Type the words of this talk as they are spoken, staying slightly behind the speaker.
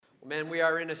Man, we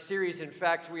are in a series. In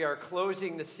fact, we are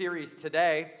closing the series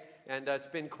today, and it's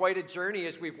been quite a journey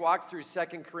as we've walked through 2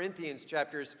 Corinthians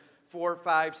chapters 4,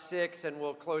 5, 6, and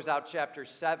we'll close out chapter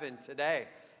 7 today.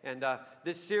 And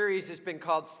this series has been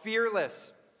called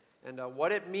Fearless, and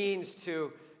what it means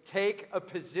to take a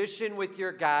position with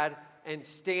your God and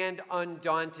stand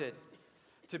undaunted,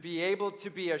 to be able to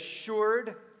be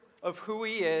assured of who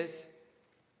He is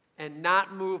and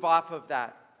not move off of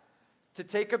that. To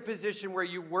take a position where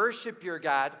you worship your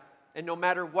God, and no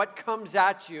matter what comes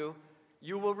at you,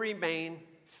 you will remain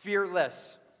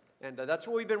fearless. And that's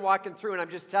what we've been walking through, and I'm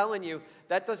just telling you,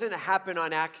 that doesn't happen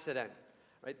on accident,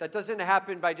 right? That doesn't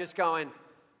happen by just going,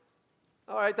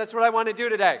 all right, that's what I want to do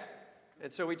today.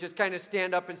 And so we just kind of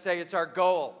stand up and say it's our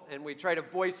goal, and we try to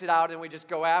voice it out, and we just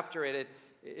go after it.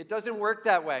 It doesn't work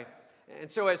that way. And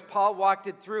so as Paul walked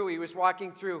it through, he was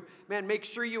walking through, man, make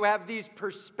sure you have these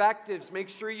perspectives. Make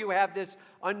sure you have this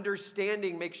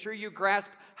understanding. Make sure you grasp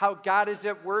how God is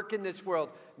at work in this world.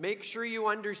 Make sure you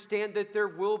understand that there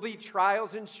will be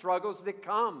trials and struggles that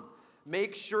come.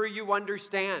 Make sure you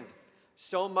understand.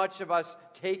 So much of us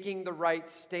taking the right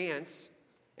stance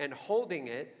and holding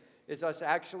it is us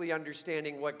actually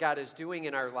understanding what God is doing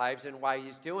in our lives and why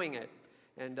He's doing it.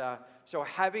 And so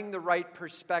having the right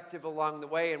perspective along the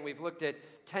way, and we've looked at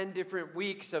 10 different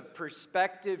weeks of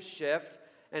perspective shift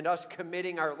and us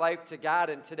committing our life to God,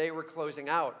 and today we're closing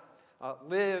out.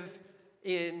 Live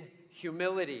in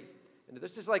humility. And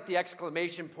this is like the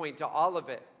exclamation point to all of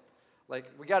it. Like,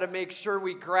 we got to make sure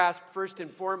we grasp first and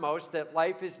foremost that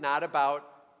life is not about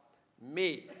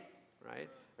me, right?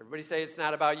 Everybody say it's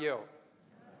not about you.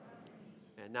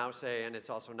 And now say, and it's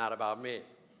also not about me.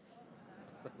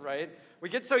 Right? We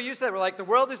get so used to that. We're like, the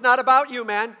world is not about you,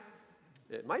 man.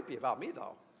 It might be about me,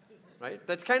 though. Right?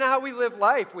 That's kind of how we live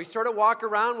life. We sort of walk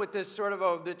around with this sort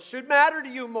of, that should matter to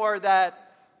you more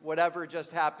that whatever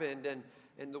just happened.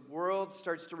 And the world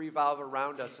starts to revolve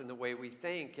around us in the way we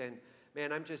think. And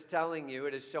man, I'm just telling you,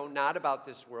 it is so not about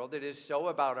this world. It is so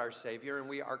about our Savior. And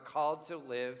we are called to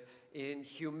live in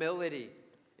humility.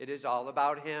 It is all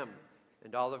about Him.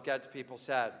 And all of God's people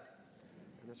said.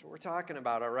 And that's what we're talking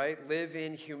about, all right? Live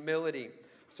in humility.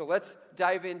 So let's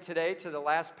dive in today to the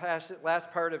last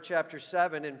part of chapter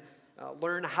 7 and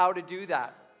learn how to do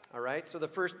that, all right? So the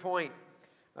first point,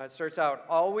 it starts out,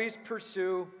 always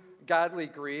pursue godly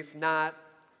grief, not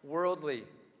worldly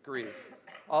grief.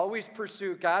 Always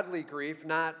pursue godly grief,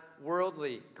 not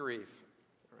worldly grief,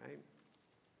 all right?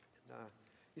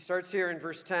 He starts here in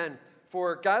verse 10.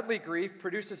 For godly grief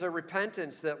produces a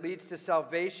repentance that leads to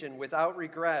salvation without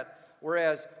regret,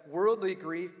 whereas worldly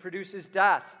grief produces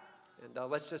death. And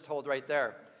let's just hold right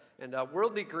there. And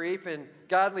worldly grief and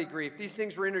godly grief, these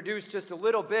things were introduced just a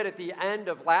little bit at the end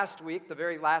of last week, the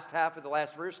very last half of the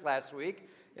last verse last week.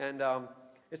 And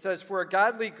it says, for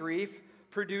godly grief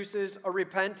produces a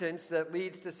repentance that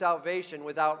leads to salvation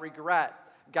without regret.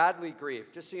 Godly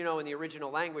grief, just so you know, in the original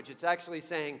language, it's actually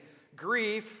saying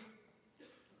grief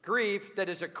that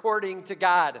is according to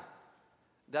God.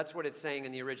 That's what it's saying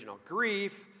in the original.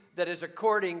 Grief that is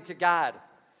according to God.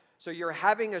 So you're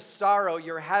having a sorrow,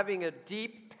 you're having a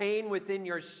deep pain within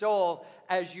your soul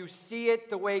as you see it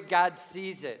the way God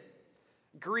sees it.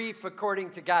 Grief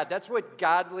according to God. That's what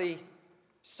godly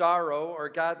sorrow or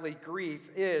godly grief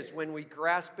is when we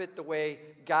grasp it the way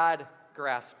God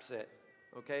grasps it.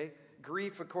 Okay?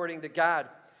 Grief according to God.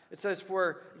 It says,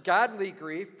 for godly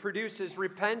grief produces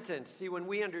repentance. See, when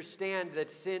we understand that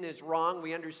sin is wrong,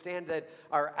 we understand that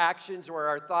our actions or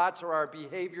our thoughts or our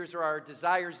behaviors or our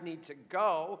desires need to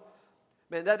go.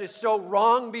 Man, that is so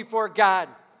wrong before God.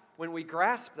 When we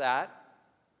grasp that,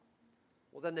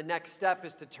 well, then the next step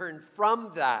is to turn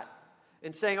from that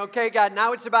and saying, okay, God,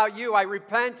 now it's about you. I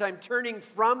repent. I'm turning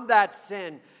from that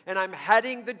sin, and I'm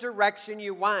heading the direction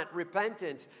you want.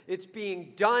 Repentance. It's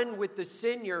being done with the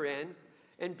sin you're in,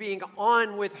 and being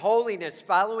on with holiness,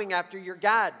 following after your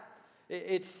God.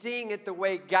 It's seeing it the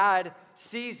way God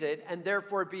sees it, and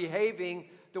therefore behaving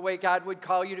the way God would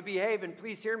call you to behave. And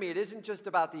please hear me, it isn't just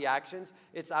about the actions.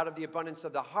 It's out of the abundance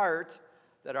of the heart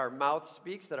that our mouth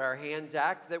speaks, that our hands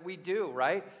act, that we do,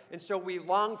 right? And so we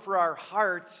long for our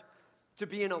heart to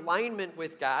be in alignment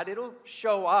with God. It'll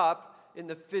show up in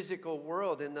the physical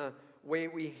world, in the way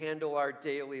we handle our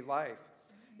daily life.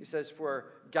 He says, for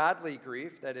godly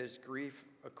grief, that is grief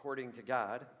according to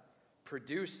God,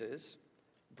 produces,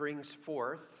 brings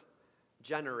forth,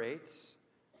 generates,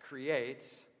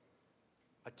 creates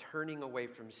a turning away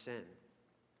from sin,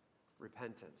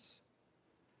 repentance.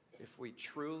 If we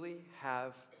truly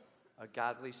have a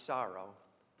godly sorrow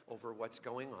over what's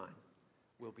going on,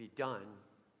 we'll be done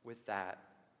with that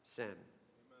sin.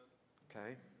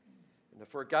 Okay? And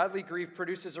for godly grief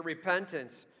produces a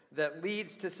repentance that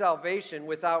leads to salvation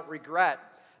without regret,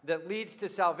 that leads to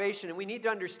salvation. And we need to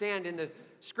understand in the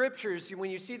Scriptures, when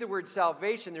you see the word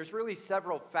salvation, there's really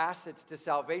several facets to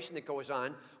salvation that goes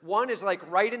on. One is like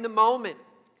right in the moment.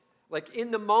 Like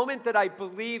in the moment that I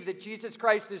believe that Jesus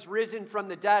Christ is risen from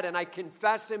the dead and I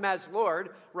confess him as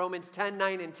Lord, Romans 10,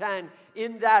 9, and 10,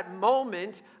 in that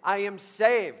moment I am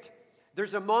saved.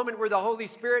 There's a moment where the Holy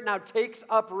Spirit now takes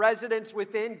up residence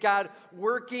within, God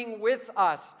working with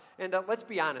us. And let's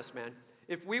be honest, man.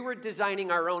 If we were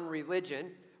designing our own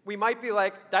religion, we might be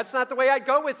like, that's not the way I'd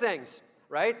go with things,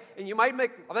 right? And you might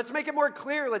let's make it more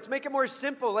clear. Let's make it more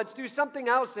simple. Let's do something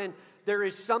else. And there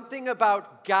is something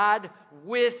about God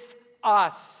with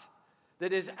us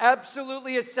that is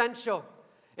absolutely essential.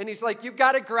 And he's like, you've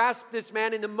got to grasp this,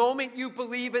 man. In the moment you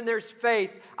believe and there's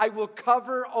faith, I will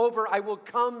cover over, I will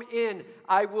come in,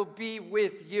 I will be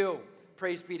with you.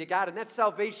 Praise be to God. And that's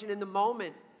salvation in the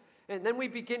moment. And then we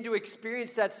begin to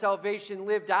experience that salvation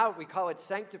lived out. We call it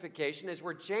sanctification as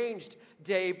we're changed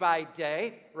day by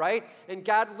day, right? And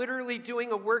God literally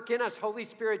doing a work in us, Holy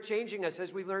Spirit changing us,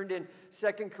 as we learned in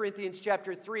 2 Corinthians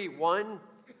chapter 3, 1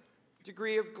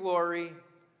 degree of glory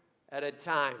at a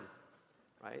time,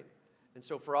 right? And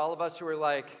so for all of us who are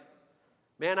like,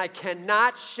 man, I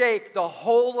cannot shake the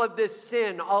whole of this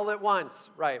sin all at once,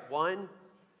 right? 1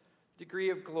 degree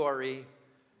of glory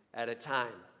at a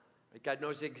time. God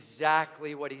knows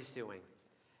exactly what he's doing.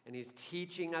 And he's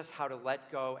teaching us how to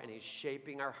let go, and he's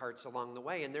shaping our hearts along the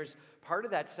way. And there's part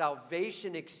of that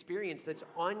salvation experience that's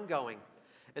ongoing.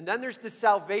 And then there's the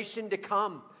salvation to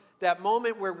come, that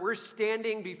moment where we're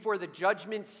standing before the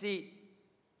judgment seat,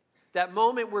 that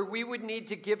moment where we would need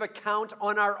to give account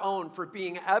on our own for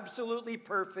being absolutely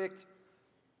perfect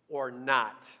or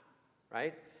not,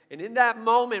 right? And in that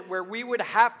moment where we would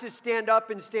have to stand up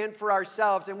and stand for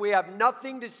ourselves, and we have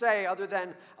nothing to say other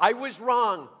than, I was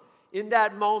wrong. In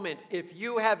that moment, if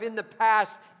you have in the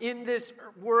past, in this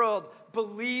world,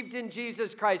 believed in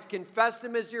Jesus Christ, confessed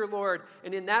him as your Lord,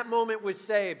 and in that moment was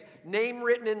saved, name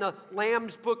written in the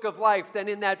Lamb's book of life, then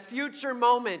in that future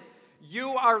moment,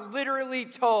 you are literally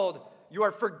told, you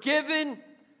are forgiven,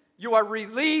 you are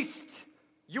released,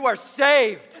 you are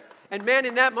saved. And man,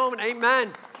 in that moment,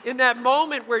 amen, in that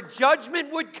moment where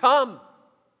judgment would come,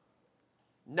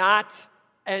 not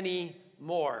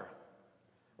anymore.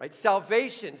 Right?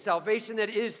 Salvation that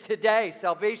is today,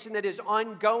 salvation that is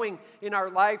ongoing in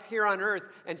our life here on earth,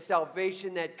 and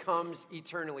salvation that comes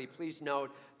eternally. Please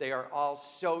note, they are all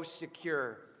so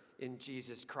secure in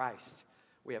Jesus Christ.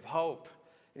 We have hope.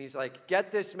 And he's like,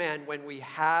 get this, man, when we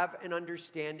have an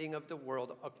understanding of the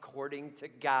world according to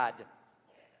God,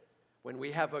 when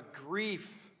we have a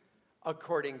grief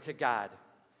according to God,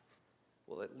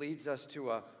 well, it leads us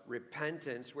to a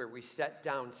repentance where we set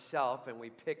down self and we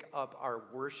pick up our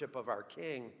worship of our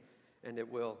King, and it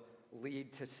will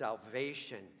lead to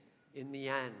salvation in the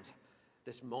end.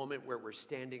 This moment where we're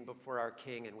standing before our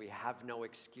King and we have no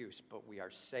excuse, but we are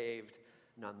saved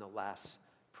nonetheless.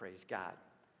 Praise God.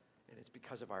 And it's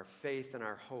because of our faith and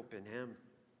our hope in him.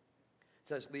 It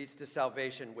says leads to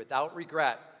salvation without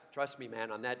regret. Trust me,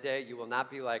 man, on that day you will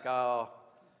not be like, oh,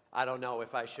 I don't know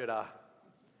if I should,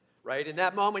 right? In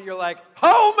that moment, you're like,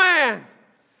 oh, man,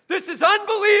 this is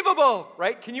unbelievable,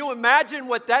 right? Can you imagine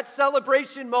what that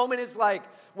celebration moment is like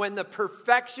when the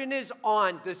perfection is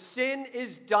on, the sin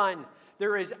is done,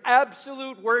 there is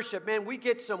absolute worship. Man, we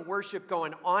get some worship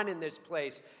going on in this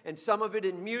place, and some of it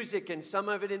in music, and some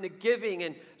of it in the giving,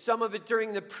 and some of it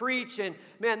during the preach, and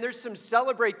man, there's some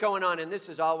celebrate going on, and this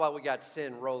is all while we got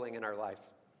sin rolling in our life.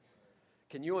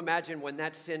 Can you imagine when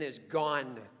that sin is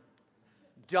gone,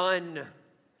 done,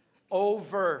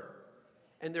 over,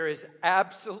 and there is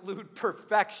absolute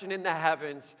perfection in the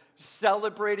heavens,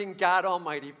 celebrating God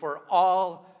Almighty for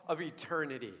all of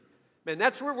eternity? Man,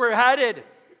 that's where we're headed.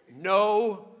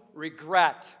 No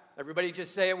regret. Everybody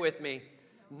just say it with me.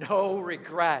 No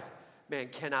regret. Man,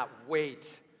 cannot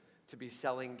wait to be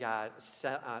selling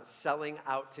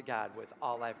out to God with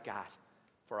all I've got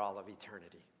for all of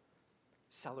eternity.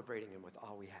 Celebrating him with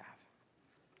all we have.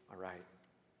 All right.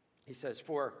 He says,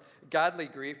 for godly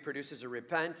grief produces a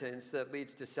repentance that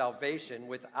leads to salvation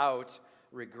without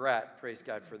regret. Praise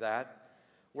God for that.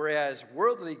 Whereas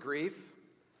worldly grief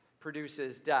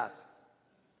produces death.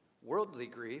 Worldly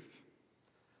grief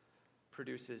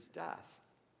produces death.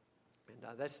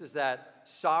 And this is that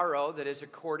sorrow that is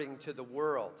according to the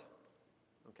world.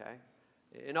 Okay?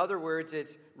 In other words,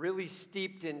 it's really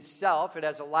steeped in self. It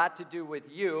has a lot to do with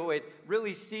you. It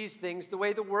really sees things the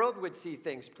way the world would see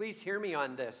things. Please hear me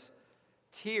on this.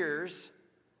 Tears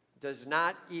does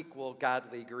not equal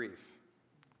godly grief.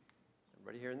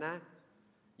 Everybody hearing that?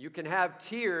 You can have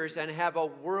tears and have a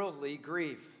worldly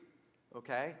grief,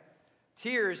 okay?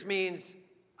 Tears means,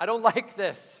 I don't like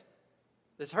this.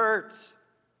 This hurts.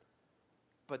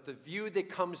 But the view that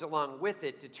comes along with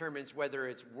it determines whether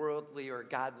it's worldly or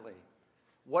godly.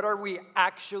 What are we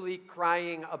actually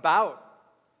crying about?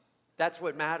 That's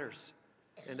what matters.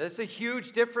 And that's a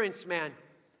huge difference, man.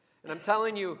 And I'm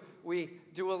telling you, we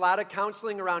do a lot of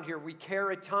counseling around here. We care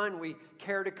a ton. We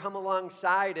care to come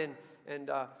alongside.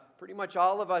 And pretty much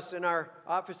all of us in our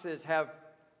offices have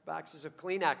boxes of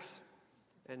Kleenex.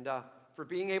 And for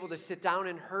being able to sit down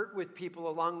and hurt with people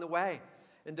along the way.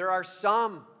 And there are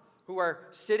some who are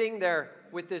sitting there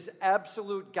with this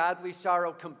absolute godly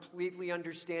sorrow, completely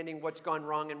understanding what's gone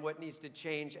wrong and what needs to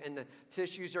change. And the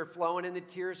tissues are flowing and the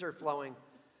tears are flowing.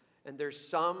 And there's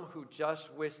some who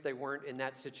just wish they weren't in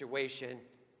that situation.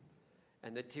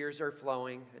 And the tears are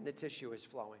flowing and the tissue is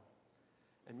flowing.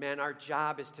 And man, our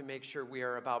job is to make sure we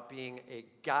are about being a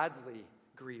godly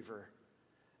griever,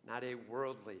 not a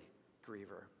worldly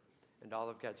griever. And all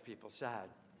of God's people said,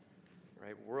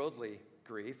 right? Worldly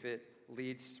grief, it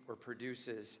leads or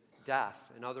produces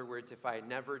death. In other words, if I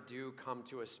never do come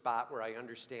to a spot where I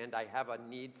understand I have a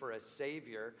need for a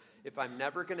Savior, if I'm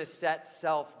never going to set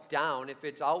self down, if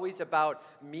it's always about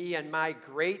me and my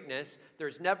greatness,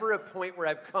 there's never a point where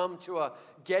I've come to a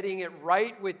getting it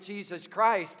right with Jesus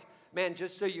Christ. Man,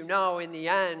 just so you know, in the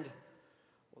end,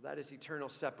 well, that is eternal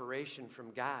separation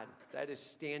from God. That is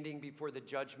standing before the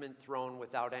judgment throne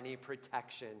without any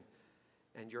protection,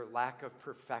 and your lack of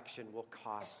perfection will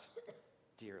cost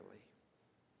dearly.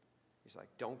 He's like,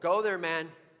 don't go there, man.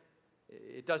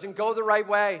 It doesn't go the right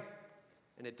way,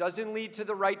 and it doesn't lead to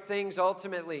the right things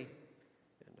ultimately.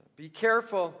 And be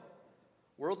careful.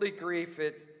 Worldly grief,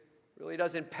 it really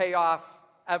doesn't pay off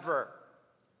ever,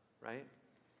 right?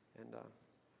 And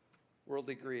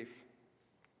worldly grief,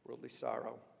 worldly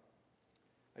sorrow.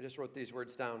 I just wrote these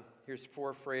words down. Here's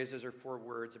 4 phrases or 4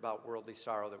 words about worldly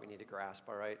sorrow that we need to grasp,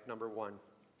 all right? Number 1,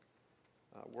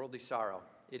 worldly sorrow.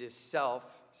 It is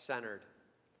self-centered.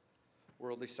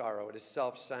 Worldly sorrow. It is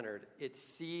self-centered. It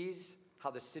sees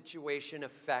how the situation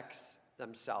affects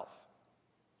themselves,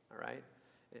 all right?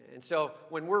 And so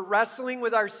when we're wrestling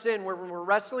with our sin, when we're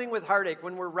wrestling with heartache,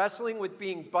 when we're wrestling with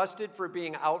being busted for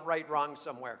being outright wrong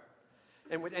somewhere,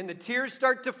 and the tears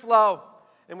start to flow,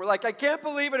 and we're like, I can't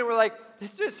believe it, and we're like,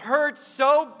 this just hurts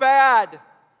so bad.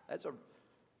 That's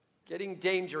getting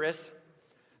dangerous.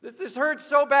 This hurts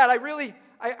so bad.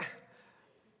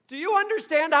 Do you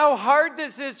understand how hard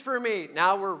this is for me?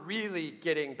 Now we're really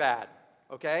getting bad,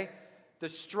 okay? The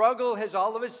struggle has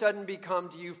all of a sudden become,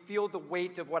 do you feel the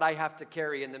weight of what I have to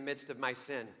carry in the midst of my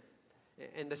sin?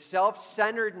 And the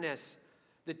self-centeredness,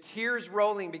 the tears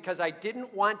rolling because I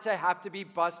didn't want to have to be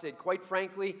busted, quite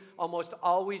frankly, almost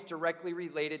always directly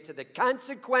related to the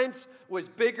consequence was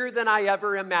bigger than I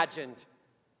ever imagined.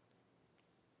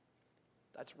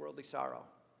 That's worldly sorrow.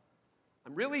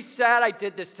 I'm really sad I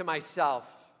did this to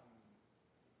myself.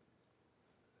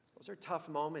 Those are tough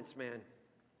moments, man.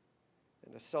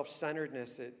 And the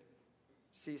self-centeredness, it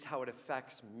sees how it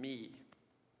affects me.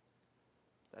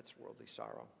 That's worldly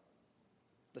sorrow.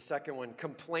 The second one,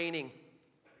 complaining.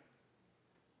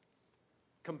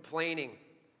 Complaining.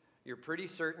 You're pretty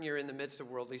certain you're in the midst of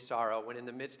worldly sorrow when in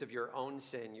the midst of your own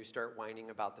sin, you start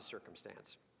whining about the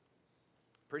circumstance.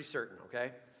 Pretty certain,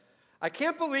 okay? I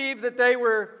can't believe that they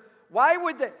were, why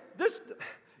would they,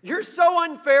 you're so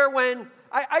unfair when,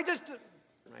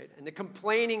 right? And the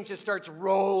complaining just starts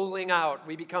rolling out.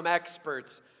 We become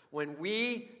experts when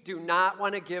we do not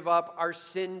want to give up our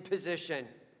sin position,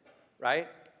 right?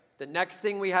 The next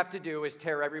thing we have to do is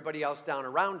tear everybody else down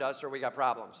around us or we got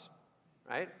problems,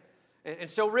 right? And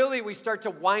so really we start to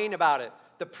whine about it.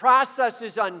 The process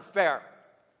is unfair,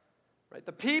 right?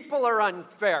 The people are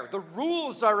unfair. The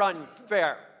rules are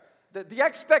unfair. The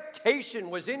expectation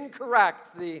was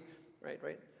incorrect.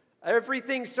 Right.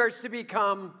 Everything starts to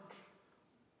become,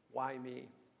 why me?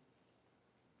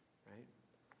 Right?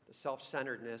 The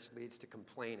self-centeredness leads to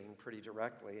complaining pretty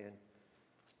directly.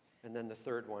 And then the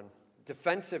third one,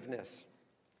 defensiveness.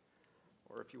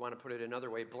 Or if you want to put it another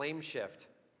way, blame shift.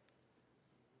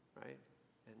 Right?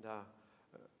 And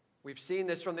we've seen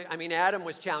this Adam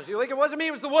was challenged. You're like, it wasn't me,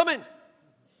 it was the woman.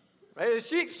 Right?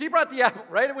 She brought the apple,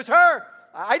 right? It was her.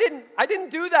 I didn't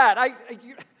do that.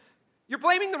 You're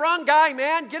blaming the wrong guy,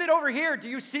 man. Get it over here. Do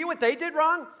you see what they did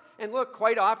wrong? And look,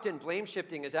 quite often, blame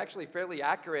shifting is actually fairly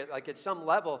accurate. Like at some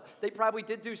level, they probably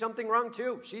did do something wrong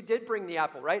too. She did bring the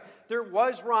apple, right? There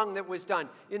was wrong that was done.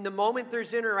 In the moment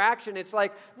there's interaction, it's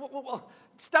like, well,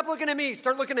 stop looking at me.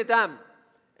 Start looking at them.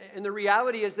 And the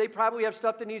reality is they probably have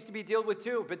stuff that needs to be dealt with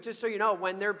too. But just so you know,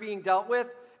 when they're being dealt with,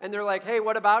 and they're like, hey,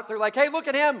 what about? They're like, hey, look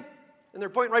at him. And they're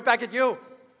pointing right back at you.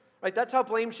 Right? That's how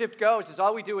blame shift goes, is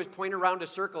all we do is point around a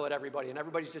circle at everybody, and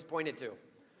everybody's just pointed to.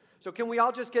 So can we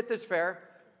all just get this fair?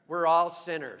 We're all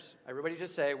sinners. Everybody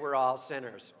just say, we're all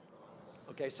sinners.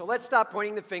 Okay, so let's stop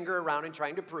pointing the finger around and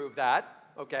trying to prove that,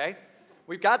 okay?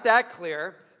 We've got that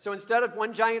clear. So instead of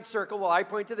one giant circle, well, I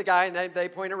point to the guy, and then they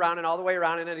point around and all the way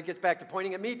around, and then it gets back to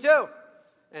pointing at me too.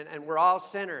 And we're all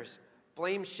sinners.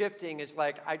 Blame shifting is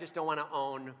like, I just don't want to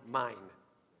own mine.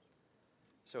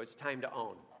 So it's time to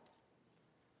own.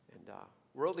 And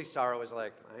worldly sorrow is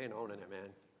like, I ain't owning it, man.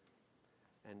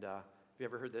 And have you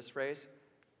ever heard this phrase?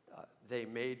 They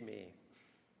made me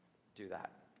do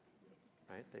that.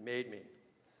 Right? They made me.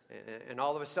 And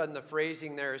all of a sudden, the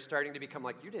phrasing there is starting to become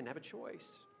like, you didn't have a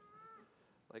choice.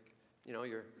 Like, you know,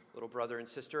 your little brother and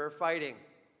sister are fighting.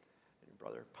 And your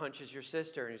brother punches your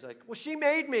sister, and he's like, well, she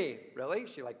made me. Really?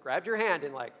 She, like, grabbed your hand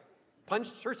and, like,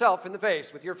 punched herself in the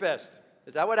face with your fist.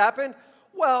 Is that what happened?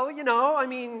 Well, you know, I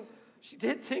mean, she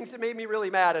did things that made me really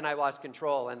mad, and I lost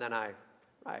control, and then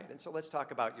right. And so let's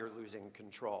talk about your losing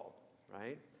control,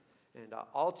 right? And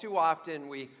all too often,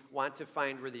 we want to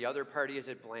find where the other party is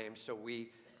at blame so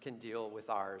we can deal with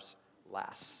ours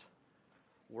less.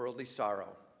 Worldly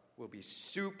sorrow will be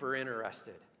super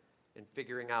interested in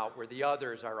figuring out where the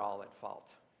others are all at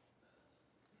fault.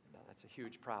 That's a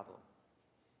huge problem.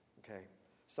 Okay?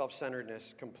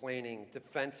 Self-centeredness, complaining,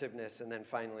 defensiveness, and then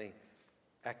finally,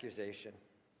 accusation.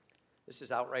 This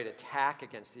is outright attack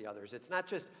against the others. It's not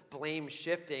just blame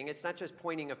shifting. It's not just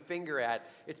pointing a finger at.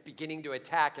 It's beginning to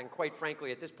attack. And quite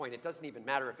frankly, at this point, it doesn't even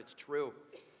matter if it's true.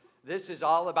 This is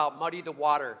all about muddy the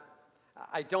water.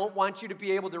 I don't want you to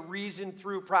be able to reason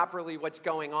through properly what's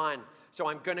going on. So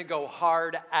I'm going to go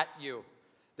hard at you.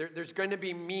 There's going to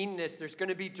be meanness. There's going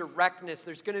to be directness.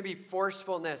 There's going to be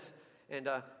forcefulness. And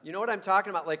you know what I'm talking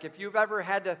about? Like if you've ever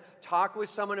had to talk with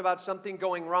someone about something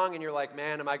going wrong and you're like,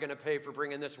 man, am I going to pay for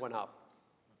bringing this one up?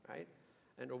 Right?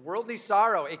 And a worldly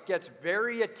sorrow, it gets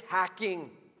very attacking,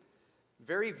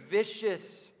 very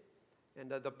vicious. And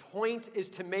the point is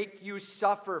to make you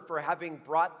suffer for having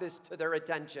brought this to their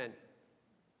attention.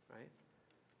 Right?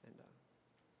 And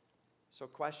so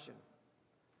question,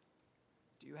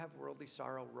 do you have worldly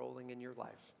sorrow rolling in your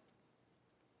life?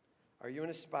 Are you in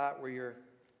a spot where you're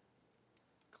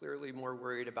clearly more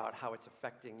worried about how it's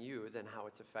affecting you than how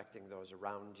it's affecting those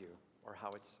around you, or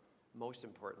how it's most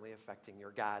importantly affecting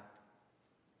your God?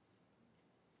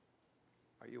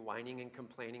 Are you whining and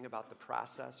complaining about the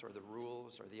process or the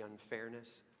rules or the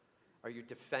unfairness? Are you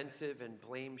defensive and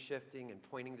blame shifting and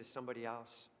pointing to somebody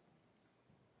else?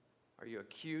 Are you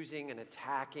accusing and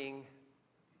attacking?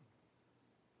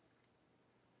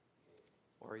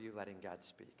 Or are you letting God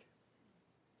speak?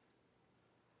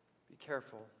 Be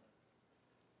careful.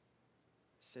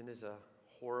 Sin is a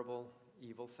horrible,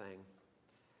 evil thing,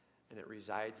 and it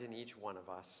resides in each one of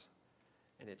us,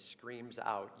 and it screams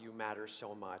out, you matter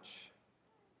so much.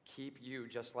 Keep you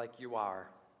just like you are.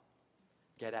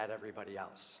 Get at everybody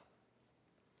else.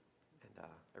 And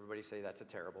everybody say that's a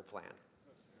terrible plan.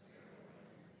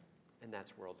 And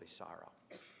that's worldly sorrow.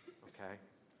 Okay?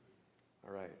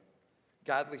 All right.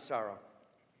 Godly sorrow.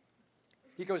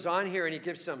 He goes on here and he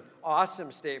gives some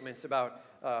awesome statements about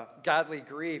godly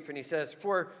grief. And he says,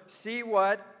 for see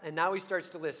what, and now he starts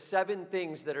to list 7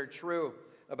 things that are true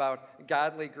about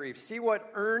godly grief. See what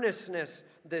earnestness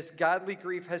this godly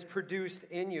grief has produced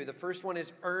in you. The first one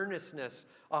is earnestness,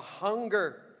 a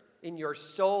hunger in your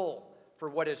soul for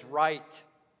what is right.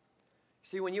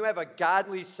 See, when you have a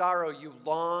godly sorrow, you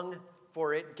long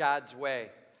for it God's way.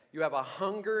 You have a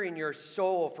hunger in your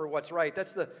soul for what's right.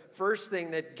 That's the first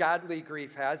thing that godly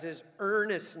grief has, is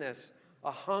earnestness,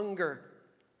 a hunger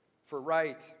for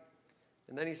right.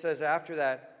 And then he says after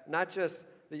that, not just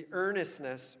the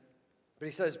earnestness, but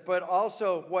he says, but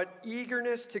also what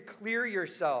eagerness to clear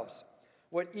yourselves.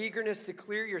 What eagerness to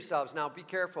clear yourselves. Now, be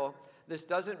careful. This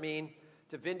doesn't mean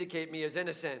to vindicate me as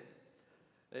innocent.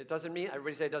 It doesn't mean,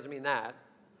 everybody say it doesn't mean that.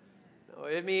 No,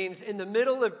 it means in the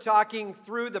middle of talking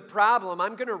through the problem,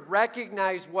 I'm going to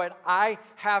recognize what I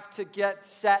have to get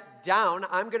set down.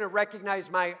 I'm going to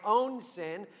recognize my own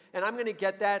sin, and I'm going to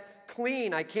get that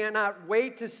clean. I cannot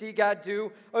wait to see God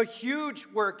do a huge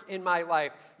work in my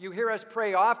life. You hear us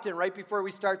pray often right before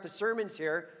we start the sermons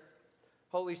here.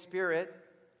 Holy Spirit,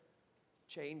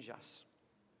 change us.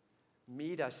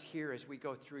 Meet us here as we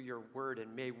go through your word,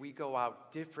 and may we go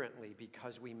out differently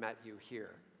because we met you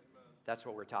here. That's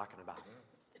what we're talking about.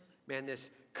 Man, this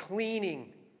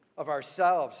cleaning of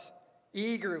ourselves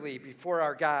eagerly before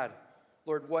our God.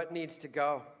 Lord, what needs to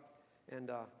go? And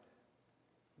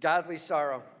godly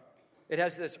sorrow, It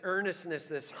has this earnestness,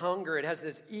 this hunger. It has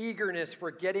this eagerness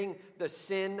for getting the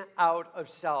sin out of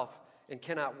self and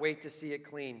cannot wait to see it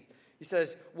clean. He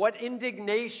says, what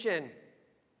indignation.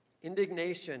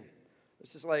 Indignation.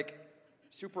 This is like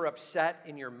super upset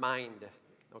in your mind.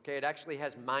 Okay, it actually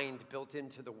has mind built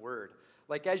into the word.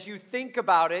 Like as you think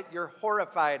about it, you're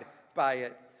horrified by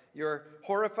it. You're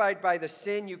horrified by the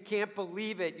sin. You can't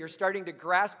believe it. You're starting to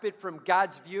grasp it from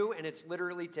God's view, and it's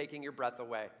literally taking your breath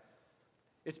away.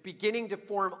 It's beginning to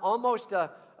form almost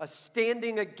a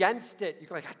standing against it.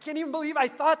 You're like, I can't even believe I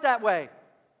thought that way.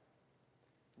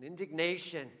 An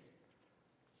indignation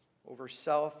over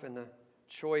self and the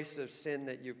choice of sin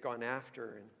that you've gone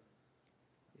after. And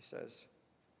he says,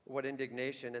 what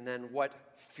indignation, and then what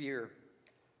fear.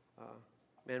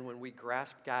 Man, when we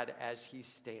grasp God as he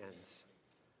stands,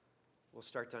 we'll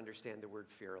start to understand the word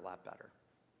fear a lot better.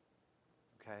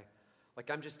 Okay? Like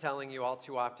I'm just telling you, all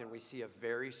too often we see a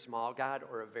very small God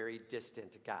or a very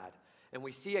distant God. And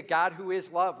we see a God who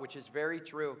is love, which is very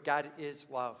true. God is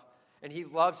love. And he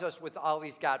loves us with all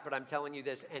he's got, but I'm telling you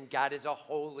this, and God is a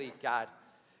holy God.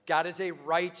 God is a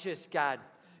righteous God.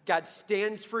 God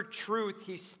stands for truth.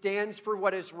 He stands for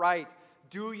what is right.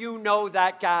 Do you know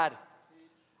that God?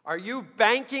 Are you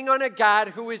banking on a God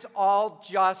who is all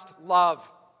just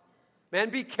love?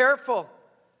 Man, be careful.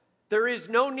 There is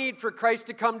no need for Christ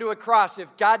to come to a cross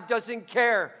if God doesn't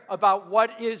care about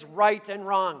what is right and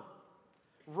wrong.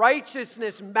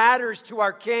 Righteousness matters to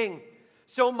our King,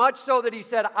 so much so that he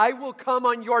said, I will come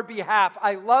on your behalf.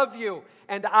 I love you,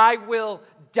 and I will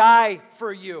die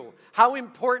for you. How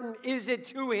important is it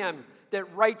to him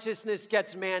that righteousness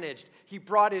gets managed? He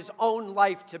brought his own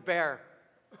life to bear.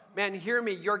 Man, hear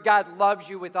me. Your God loves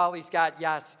you with all he's got,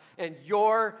 yes. And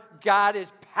your God is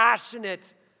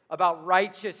passionate about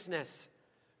righteousness.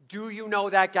 Do you know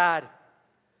that God?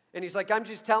 And he's like, I'm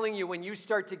just telling you, when you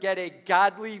start to get a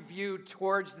godly view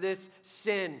towards this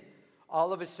sin,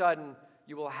 all of a sudden,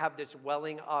 you will have this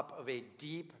welling up of a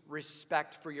deep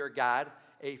respect for your God,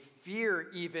 a fear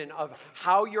even of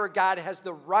how your God has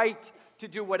the right to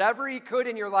do whatever he could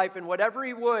in your life and whatever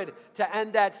he would to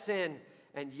end that sin.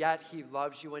 And yet he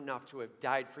loves you enough to have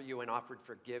died for you and offered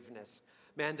forgiveness.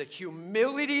 Man, the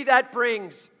humility that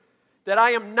brings, that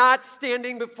I am not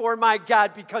standing before my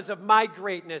God because of my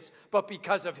greatness, but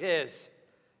because of his.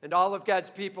 And all of God's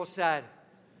people said,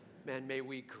 man, may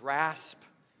we grasp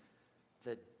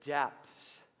the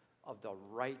depths of the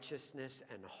righteousness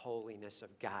and holiness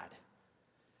of God.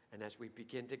 And as we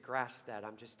begin to grasp that,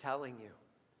 I'm just telling you,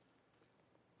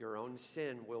 your own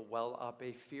sin will well up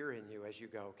a fear in you as you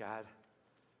go, God,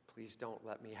 please don't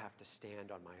let me have to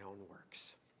stand on my own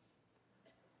works.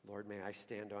 Lord, may I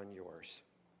stand on yours.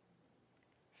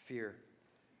 Fear,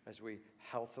 as we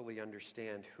healthily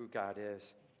understand who God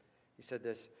is. He said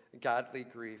this, godly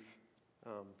grief,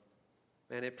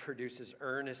 man, it produces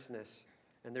earnestness.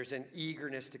 And there's an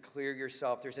eagerness to clear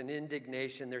yourself. There's an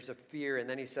indignation. There's a fear. And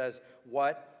then he says,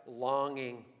 what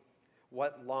longing.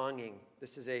 What longing.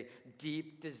 This is a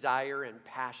deep desire and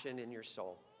passion in your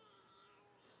soul.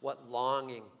 What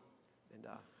longing. And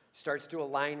starts to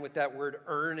align with that word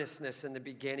earnestness in the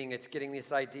beginning. It's getting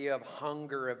this idea of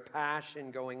hunger, of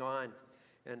passion going on.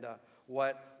 And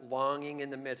what longing in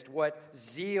the midst. What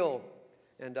zeal.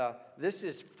 And this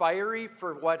is fiery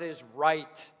for what is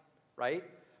right. Right?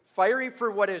 Fiery for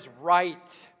what is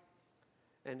right.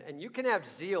 And you can have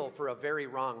zeal for a very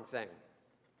wrong thing.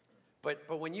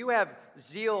 But when you have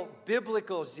zeal,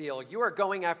 biblical zeal, you are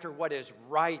going after what is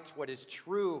right, what is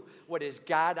true, what is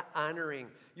God-honoring.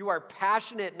 You are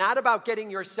passionate not about getting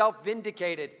yourself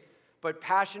vindicated, but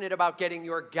passionate about getting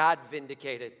your God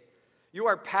vindicated. You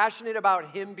are passionate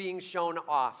about him being shown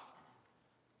off.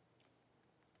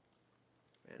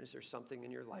 Man, is there something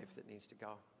in your life that needs to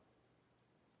go?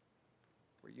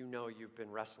 Where you know you've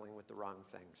been wrestling with the wrong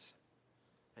things,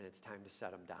 and it's time to set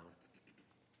them down.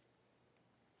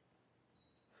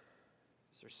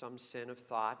 Is there some sin of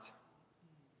thought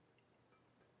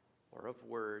or of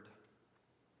word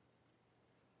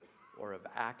or of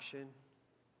action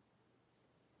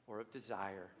or of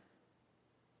desire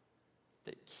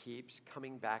that keeps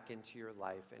coming back into your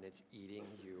life and it's eating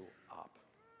you up?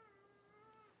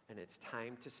 And it's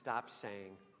time to stop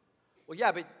saying, well,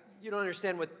 yeah, but you don't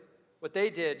understand what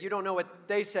they did. You don't know what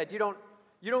they said. You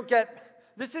don't get,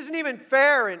 this isn't even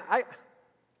fair. And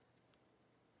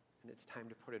it's time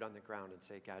to put it on the ground and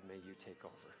say, God, may you take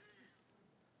over.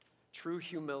 True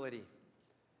humility,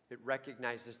 it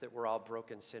recognizes that we're all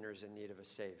broken sinners in need of a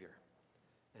Savior.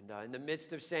 And in the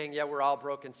midst of saying, yeah, we're all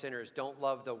broken sinners, don't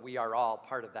love the we are all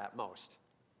part of that most.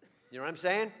 You know what I'm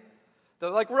saying? They're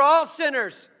like, we're all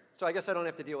sinners. so I guess I don't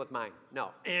have to deal with mine.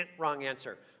 No, wrong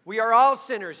answer. We are all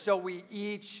sinners, so we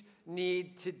each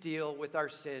need to deal with our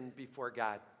sin before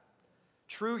God.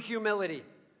 True humility.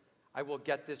 I will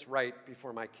get this right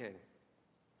before my King.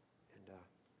 And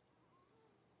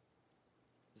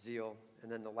zeal.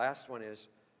 And then the last one is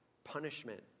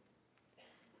punishment.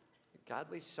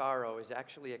 Godly sorrow is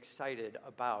actually excited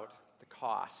about the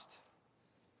cost.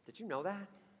 Did you know that?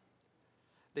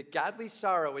 That godly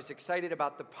sorrow is excited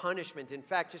about the punishment. In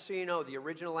fact, just so you know, the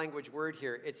original language word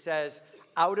here, it says,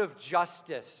 out of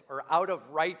justice or out of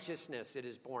righteousness it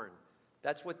is born.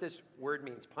 That's what this word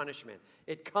means, punishment.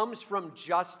 It comes from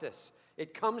justice.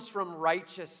 It comes from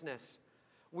righteousness.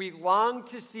 We long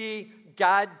to see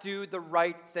God do the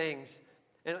right things.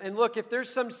 And look, if there's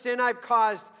some sin I've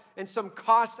caused and some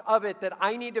cost of it that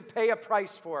I need to pay a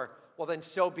price for, well, then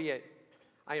so be it.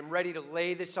 I am ready to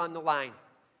lay this on the line.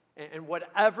 And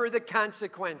whatever the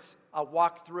consequence, I'll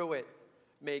walk through it.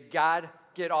 May God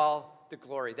get all the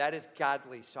glory. That is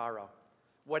godly sorrow.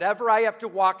 Whatever I have to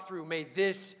walk through, may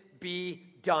this be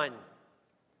done.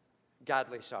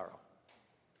 Godly sorrow.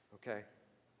 Okay?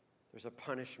 There's a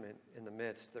punishment in the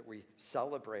midst that we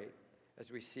celebrate as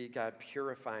we see God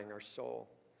purifying our soul.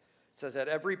 It says, at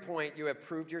every point you have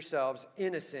proved yourselves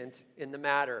innocent in the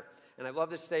matter. And I love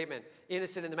this statement,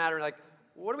 innocent in the matter. Like,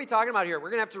 what are we talking about here? We're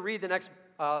going to have to read the next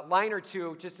line or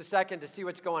two just a second to see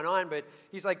what's going on. But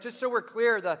he's like, just so we're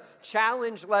clear, the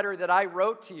challenge letter that I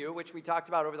wrote to you, which we talked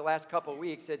about over the last couple of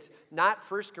weeks, it's not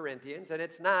 1 Corinthians and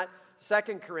it's not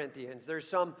 2 Corinthians. There's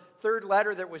some third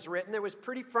letter that was written that was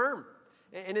pretty firm.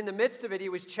 And in the midst of it, he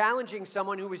was challenging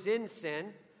someone who was in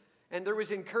sin. And there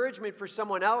was encouragement for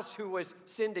someone else who was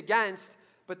sinned against.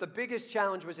 But the biggest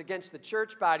challenge was against the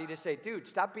church body to say, dude,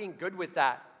 stop being good with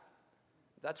that.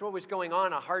 That's what was going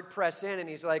on, a hard press in. And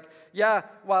he's like, yeah,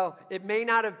 well, it may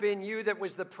not have been you that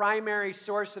was the primary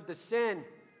source of the sin.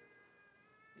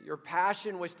 Your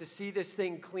passion was to see this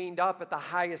thing cleaned up at the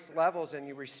highest levels, and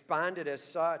you responded as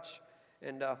such.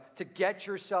 And to get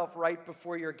yourself right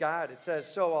before your God. It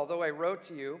says, so although I wrote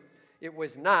to you, it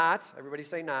was not, everybody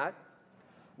say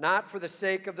not for the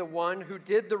sake of the one who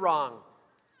did the wrong.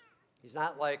 He's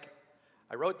not like,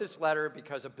 I wrote this letter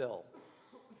because of Bill.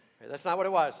 Okay, that's not what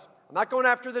it was. I'm not going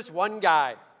after this one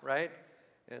guy, right?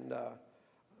 And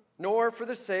nor for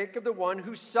the sake of the one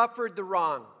who suffered the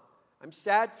wrong. I'm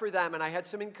sad for them, and I had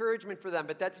some encouragement for them,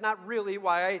 but that's not really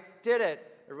why I did it.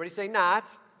 Everybody say not.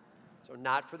 So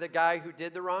not for the guy who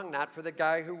did the wrong, not for the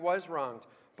guy who was wronged,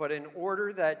 but in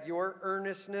order that your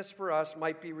earnestness for us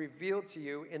might be revealed to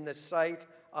you in the sight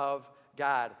of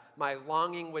God. My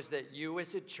longing was that you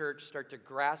as a church start to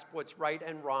grasp what's right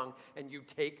and wrong, and you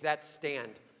take that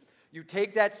stand. You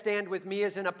take that stand with me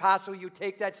as an apostle. You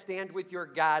take that stand with your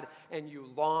God, and you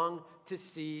long to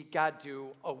see God do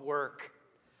a work.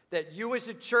 That you as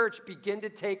a church begin to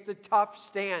take the tough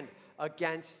stand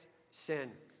against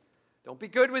sin. Don't be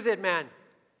good with it, man.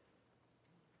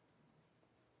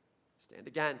 Stand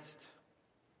against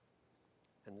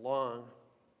and long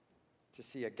to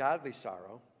see a godly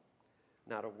sorrow,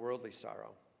 not a worldly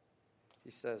sorrow.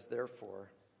 He says,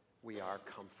 therefore, we are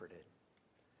comforted.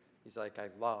 He's like, I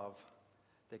love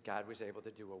that God was able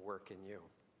to do a work in you.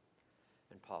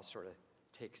 And Paul sort of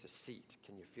takes a seat.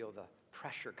 Can you feel the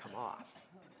pressure come off?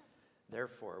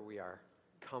 Therefore, we are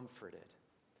comforted.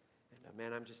 And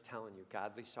man, I'm just telling you,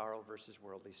 godly sorrow versus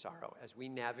worldly sorrow. As we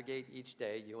navigate each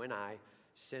day, you and I,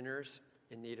 sinners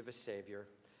in need of a Savior,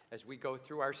 as we go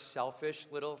through our selfish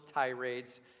little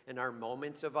tirades and our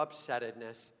moments of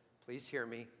upsettedness, please hear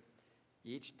me,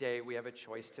 each day we have a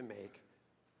choice to make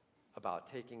about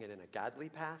taking it in a godly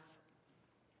path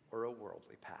or a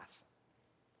worldly path.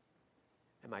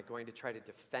 Am I going to try to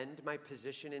defend my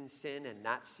position in sin and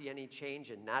not see any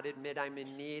change and not admit I'm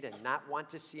in need and not want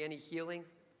to see any healing?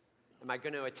 Am I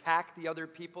going to attack the other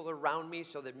people around me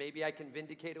so that maybe I can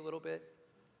vindicate a little bit?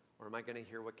 Or am I going to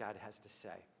hear what God has to say?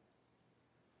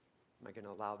 Am I going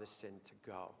to allow this sin to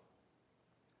go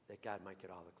that God might get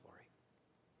all the glory?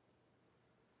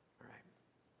 All right.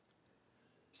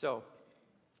 So,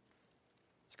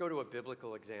 let's go to a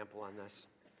biblical example on this.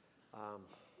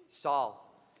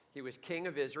 Saul, he was king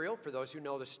of Israel. For those who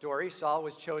know the story, Saul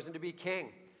was chosen to be king.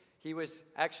 He was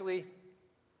actually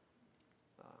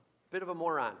a bit of a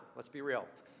moron, let's be real.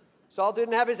 Saul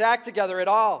didn't have his act together at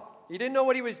all. He didn't know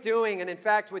what he was doing. And in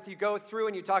fact, when you go through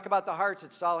and you talk about the hearts,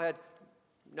 that Saul had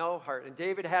no heart. And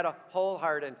David had a whole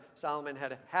heart, and Solomon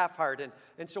had a half heart.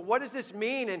 And so what does this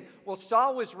mean? And well,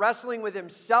 Saul was wrestling with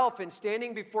himself and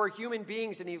standing before human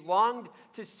beings, and he longed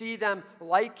to see them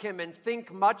like him and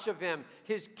think much of him.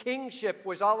 His kingship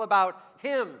was all about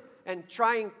him and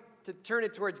trying to turn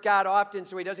it towards God often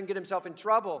so he doesn't get himself in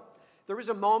trouble. There was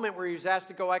a moment where he was asked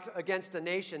to go against a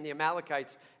nation, the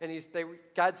Amalekites, and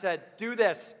God said, do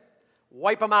this,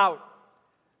 wipe them out.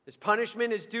 This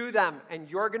punishment is due them, and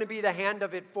you're going to be the hand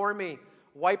of it for me.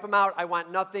 Wipe them out. I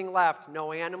want nothing left.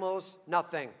 No animals,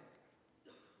 nothing.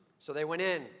 So they went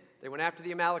in. They went after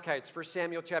the Amalekites. 1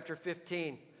 Samuel chapter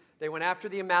 15. They went after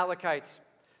the Amalekites.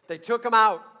 They took them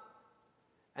out.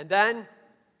 And then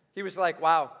he was like,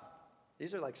 wow,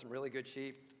 these are like some really good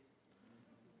sheep.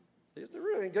 These are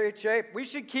really in good shape. We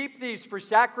should keep these for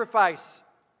sacrifice.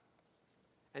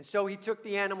 And so he took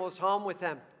the animals home with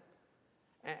him.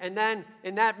 And then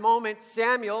in that moment,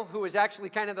 Samuel, who was actually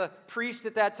kind of the priest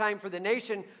at that time for the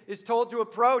nation, is told to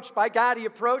approach. By God, he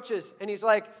approaches. And he's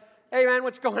like, hey, man,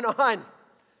 what's going on?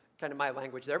 Kind of my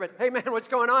language there, but hey, man, what's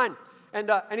going on? And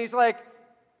he's like,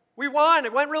 we won.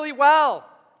 It went really well.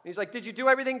 And he's like, did you do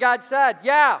everything God said?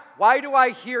 Yeah. Why do I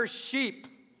hear sheep?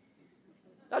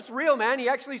 That's real, man. He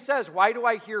actually says, why do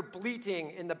I hear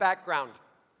bleating in the background?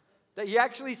 That he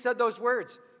actually said those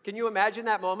words. Can you imagine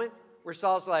that moment where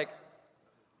Saul's like,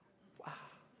 wow,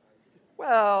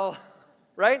 well,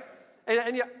 right?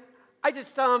 And I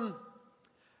just,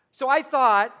 so I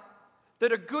thought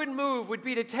that a good move would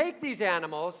be to take these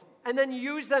animals and then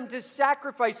use them to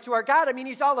sacrifice to our God. I mean,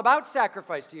 he's all about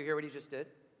sacrifice. Do you hear what he just did?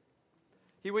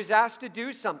 He was asked to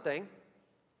do something,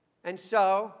 and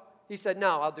so he said,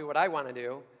 no, I'll do what I want to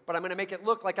do, but I'm going to make it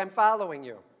look like I'm following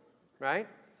you, right?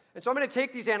 And so I'm going to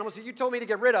take these animals that you told me to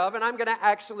get rid of, and I'm going to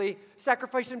actually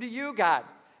sacrifice them to you, God.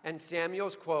 And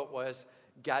Samuel's quote was,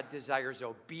 God desires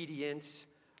obedience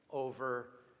over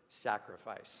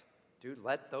sacrifice. Dude,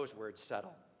 let those words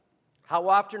settle. How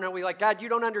often are we like, God, you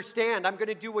don't understand. I'm going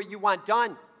to do what you want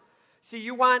done. See,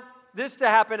 you want this to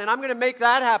happen, and I'm going to make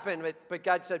that happen. But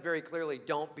God said very clearly,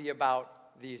 don't be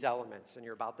about these elements, and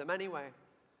you're about them anyway.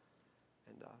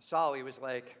 And Saul, he was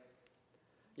like,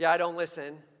 yeah, I don't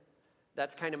listen.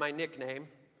 That's kind of my nickname.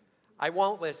 I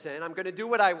won't listen. I'm going to do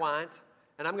what I want,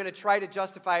 and I'm going to try to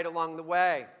justify it along the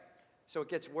way. So it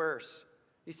gets worse.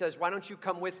 He says, why don't you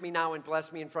come with me now and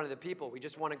bless me in front of the people? We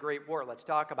just won a great war. Let's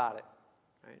talk about it.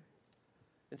 Right?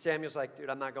 And Samuel's like, dude,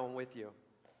 I'm not going with you.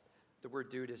 The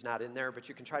word dude is not in there, but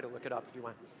you can try to look it up if you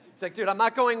want. He's like, dude, I'm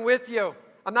not going with you.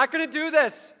 I'm not going to do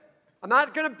this. I'm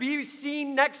not going to be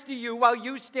seen next to you while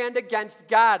you stand against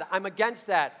God. I'm against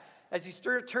that. As he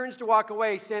turns to walk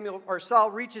away,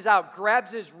 Saul reaches out,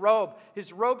 grabs his robe.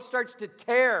 His robe starts to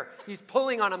tear. He's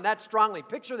pulling on him that strongly.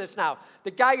 Picture this now.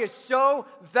 The guy is so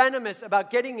venomous about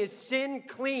getting his sin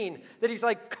clean that he's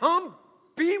like, come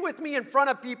be with me in front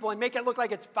of people and make it look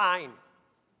like it's fine.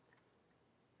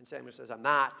 And Samuel says, I'm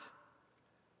not.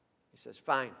 He says,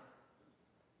 fine.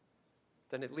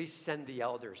 Then at least send the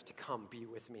elders to come be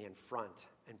with me in front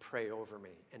and pray over me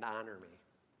and honor me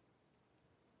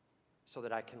so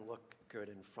that I can look good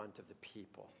in front of the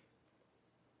people.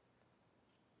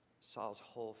 Saul's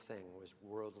whole thing was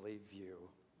worldly view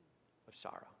of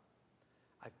sorrow.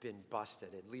 I've been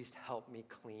busted. At least help me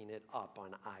clean it up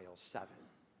on aisle 7.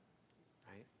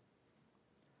 Right?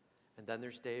 And then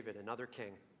there's David, another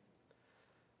king,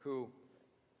 who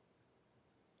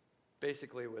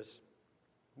basically was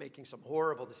making some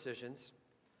horrible decisions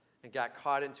and got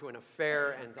caught into an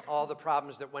affair and all the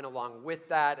problems that went along with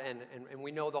that. And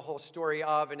we know the whole story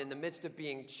of, and in the midst of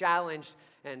being challenged,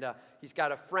 and he's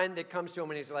got a friend that comes to him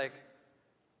and he's like,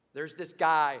 there's this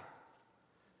guy,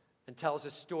 and tells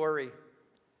a story.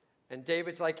 And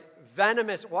David's like,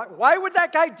 venomous. Why would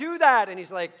that guy do that? And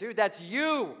he's like, dude, that's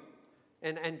you.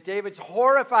 And David's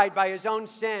horrified by his own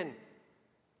sin.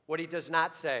 What he does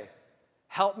not say,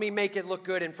 help me make it look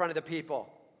good in front of the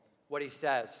people. What he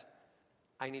says,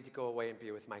 I need to go away and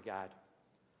be with my God.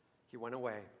 He went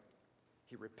away.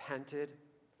 He repented.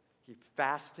 He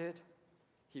fasted.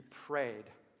 He prayed.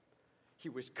 He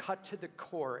was cut to the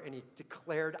core, and he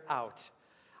declared out,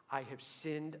 I have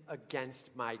sinned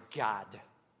against my God.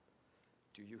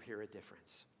 Do you hear a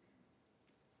difference?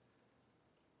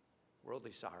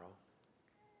 Worldly sorrow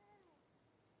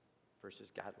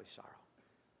versus godly sorrow.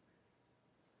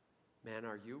 Man,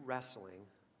 are you wrestling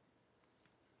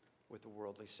with the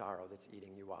worldly sorrow that's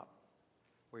eating you up,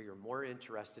 where you're more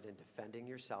interested in defending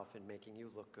yourself and making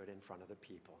you look good in front of the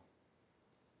people?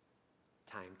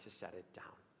 Time to set it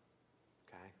down,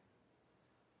 okay?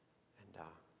 And have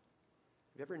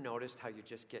you ever noticed how you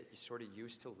just get sort of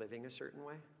used to living a certain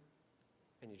way?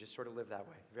 And you just sort of live that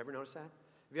way. Have you ever noticed that?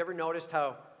 Have you ever noticed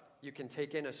how you can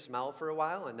take in a smell for a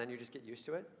while and then you just get used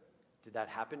to it? Did that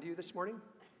happen to you this morning?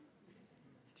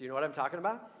 Do you know what I'm talking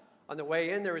about? On the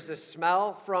way in, there was this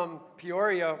smell from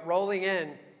Peoria rolling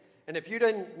in. And if you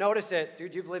didn't notice it,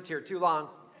 dude, you've lived here too long.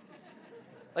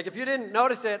 Like if you didn't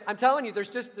notice it, I'm telling you,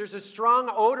 there's a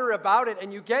strong odor about it,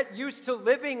 and you get used to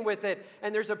living with it.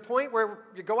 And there's a point where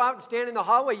you go out and stand in the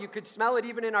hallway, you could smell it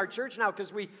even in our church now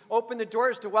because we opened the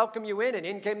doors to welcome you in, and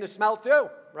in came the smell too,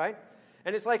 right?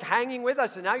 And it's like hanging with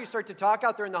us, and now you start to talk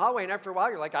out there in the hallway, and after a while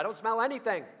you're like, I don't smell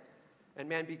anything. And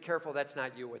man, be careful, that's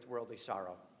not you with worldly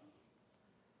sorrow.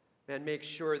 Man, make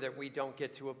sure that we don't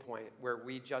get to a point where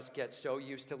we just get so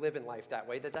used to living life that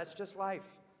way that that's just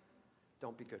life.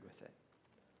 Don't be good with it.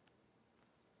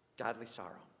 Godly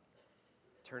sorrow.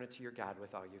 Turn it to your God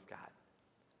with all you've got.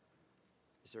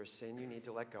 Is there a sin you need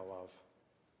to let go of?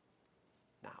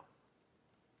 Now.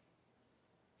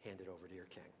 Hand it over to your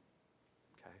King.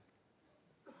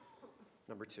 Okay?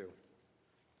 Number 2.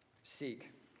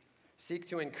 Seek. Seek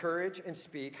to encourage and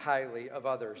speak highly of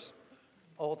others,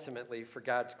 ultimately for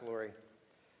God's glory.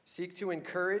 Seek to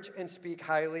encourage and speak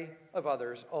highly of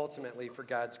others, ultimately for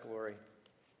God's glory.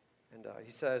 And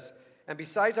he says, and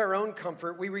besides our own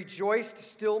comfort, we rejoiced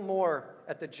still more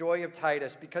at the joy of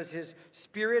Titus because his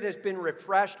spirit has been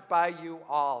refreshed by you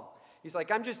all. He's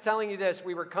like, I'm just telling you this.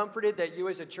 We were comforted that you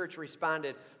as a church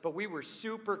responded, but we were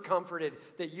super comforted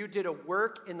that you did a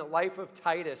work in the life of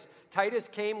Titus. Titus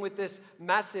came with this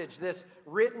message, this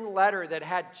written letter that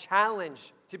had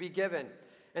challenge to be given.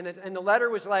 And the letter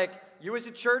was like, you as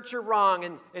a church are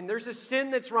wrong, and there's a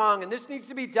sin that's wrong, and this needs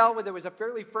to be dealt with. It was a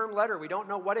fairly firm letter. We don't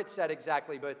know what it said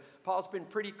exactly, but Paul's been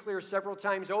pretty clear several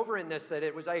times over in this that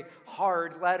it was a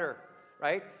hard letter,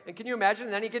 right? And can you imagine?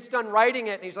 And then he gets done writing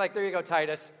it, and he's like, there you go,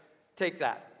 Titus. Take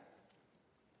that.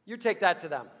 You take that to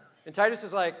them. And Titus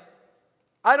is like,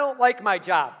 I don't like my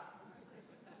job.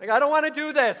 Like, I don't want to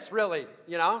do this, really,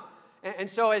 you know? And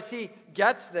so as he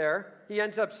gets there, he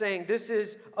ends up saying, this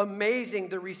is amazing,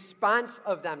 the response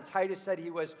of them. Titus said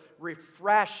he was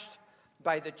refreshed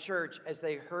by the church as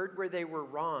they heard where they were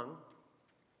wrong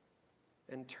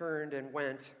and turned and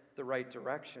went the right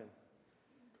direction.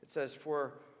 It says,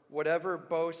 for whatever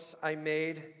boasts I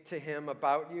made to him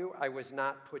about you, I was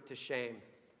not put to shame.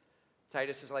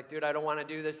 Titus is like, dude, I don't want to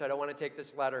do this. I don't want to take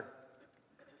this letter.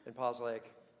 And Paul's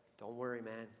like, don't worry,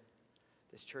 man.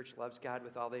 This church loves God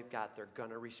with all they've got. They're going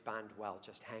to respond well.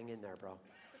 Just hang in there, bro.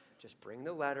 Just bring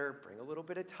the letter. Bring a little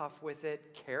bit of tough with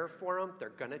it. Care for them. They're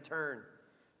going to turn.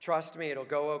 Trust me, it'll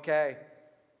go okay.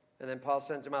 And then Paul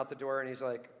sends him out the door, and he's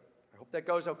like, I hope that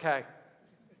goes okay,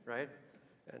 right?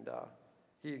 And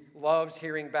he loves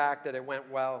hearing back that it went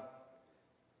well.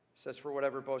 He says, for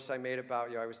whatever boasts I made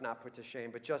about you, I was not put to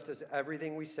shame. But just as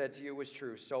everything we said to you was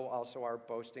true, so also our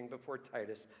boasting before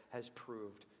Titus has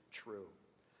proved true.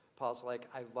 Paul's like,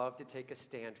 I love to take a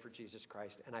stand for Jesus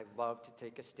Christ, and I love to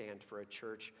take a stand for a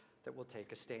church that will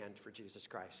take a stand for Jesus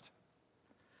Christ.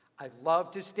 I love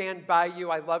to stand by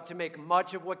you. I love to make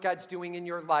much of what God's doing in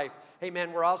your life. Hey,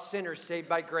 man, we're all sinners saved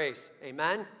by grace.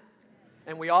 Amen?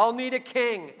 And we all need a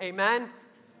king. Amen?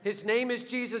 His name is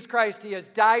Jesus Christ. He has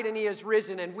died and he has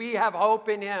risen, and we have hope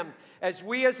in him. As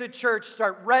we as a church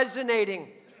start resonating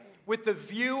with the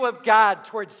view of God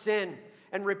towards sin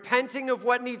and repenting of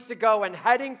what needs to go and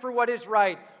heading for what is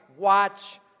right,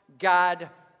 watch God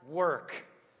work.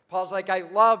 Paul's like, I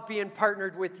love being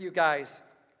partnered with you guys,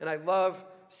 and I love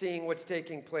seeing what's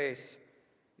taking place.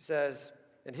 He says,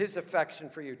 and his affection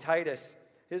for you, Titus,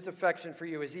 his affection for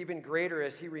you is even greater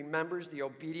as he remembers the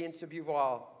obedience of you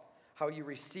all, how you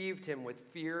received him with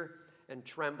fear and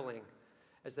trembling.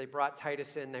 As they brought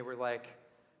Titus in, they were like,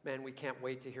 man, we can't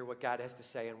wait to hear what God has to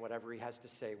say, and whatever he has to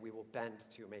say, we will bend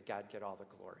to. May God get all the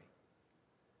glory.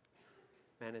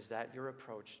 Man, is that your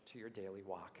approach to your daily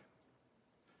walk?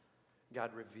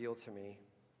 God, reveal to me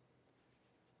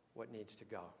what needs to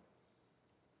go.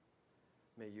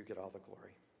 May you get all the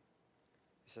glory.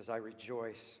 He says, I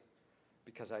rejoice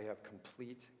because I have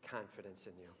complete confidence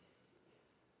in you.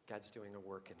 God's doing a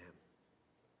work in him.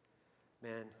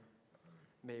 Man,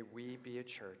 may we be a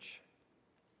church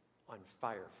on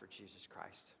fire for Jesus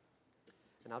Christ.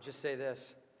 And I'll just say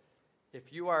this.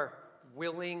 If you are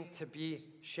willing to be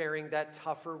sharing that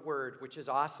tougher word, which is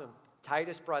awesome.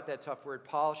 Titus brought that tough word.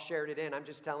 Paul shared it in. I'm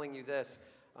just telling you this.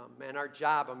 Man, our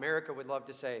job, America would love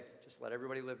to say, just let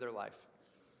everybody live their life.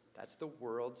 That's the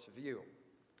world's view.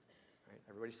 Right?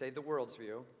 Everybody say the world's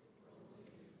view.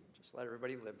 Just let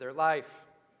everybody live their life.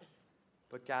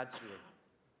 But God's view.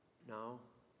 No.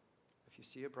 If you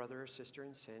see a brother or sister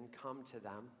in sin, come to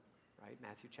them. Right?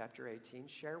 Matthew chapter 18,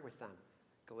 share with them.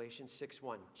 Galatians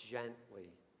 6:1,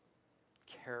 gently,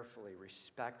 carefully,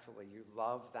 respectfully. You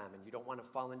love them and you don't want to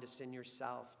fall into sin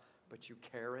yourself, but you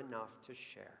care enough to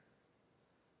share.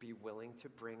 Be willing to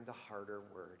bring the harder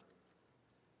word.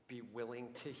 Be willing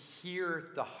to hear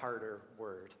the harder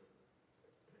word.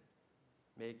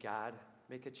 May God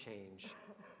make a change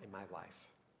in my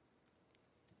life.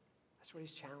 That's what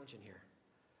he's challenging here.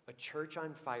 A church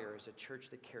on fire is a church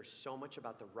that cares so much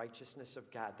about the righteousness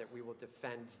of God that we will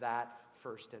defend that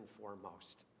first and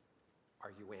foremost.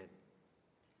 Are you in?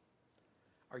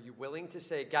 Are you willing to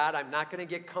say, God, I'm not going to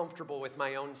get comfortable with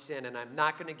my own sin, and I'm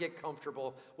not going to get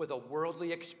comfortable with a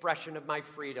worldly expression of my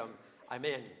freedom. I'm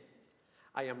in.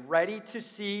 I am ready to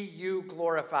see you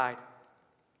glorified.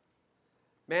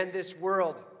 Man, this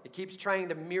world, it keeps trying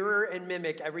to mirror and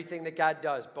mimic everything that God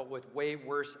does, but with way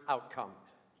worse outcome,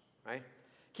 right?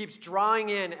 Keeps drawing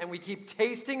in, and we keep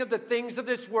tasting of the things of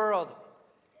this world,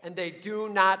 and they do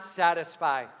not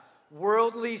satisfy.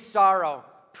 Worldly sorrow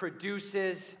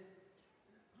produces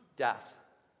death.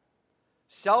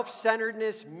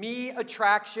 Self-centeredness, me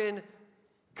attraction,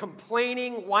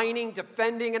 complaining, whining,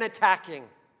 defending, and attacking.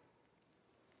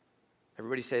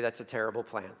 Everybody say that's a terrible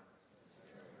plan.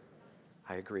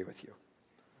 I agree with you.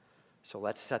 So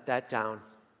let's set that down,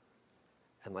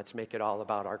 and let's make it all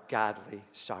about our godly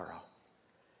sorrow.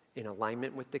 In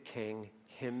alignment with the King,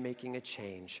 Him making a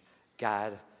change,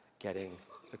 God getting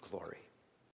the glory.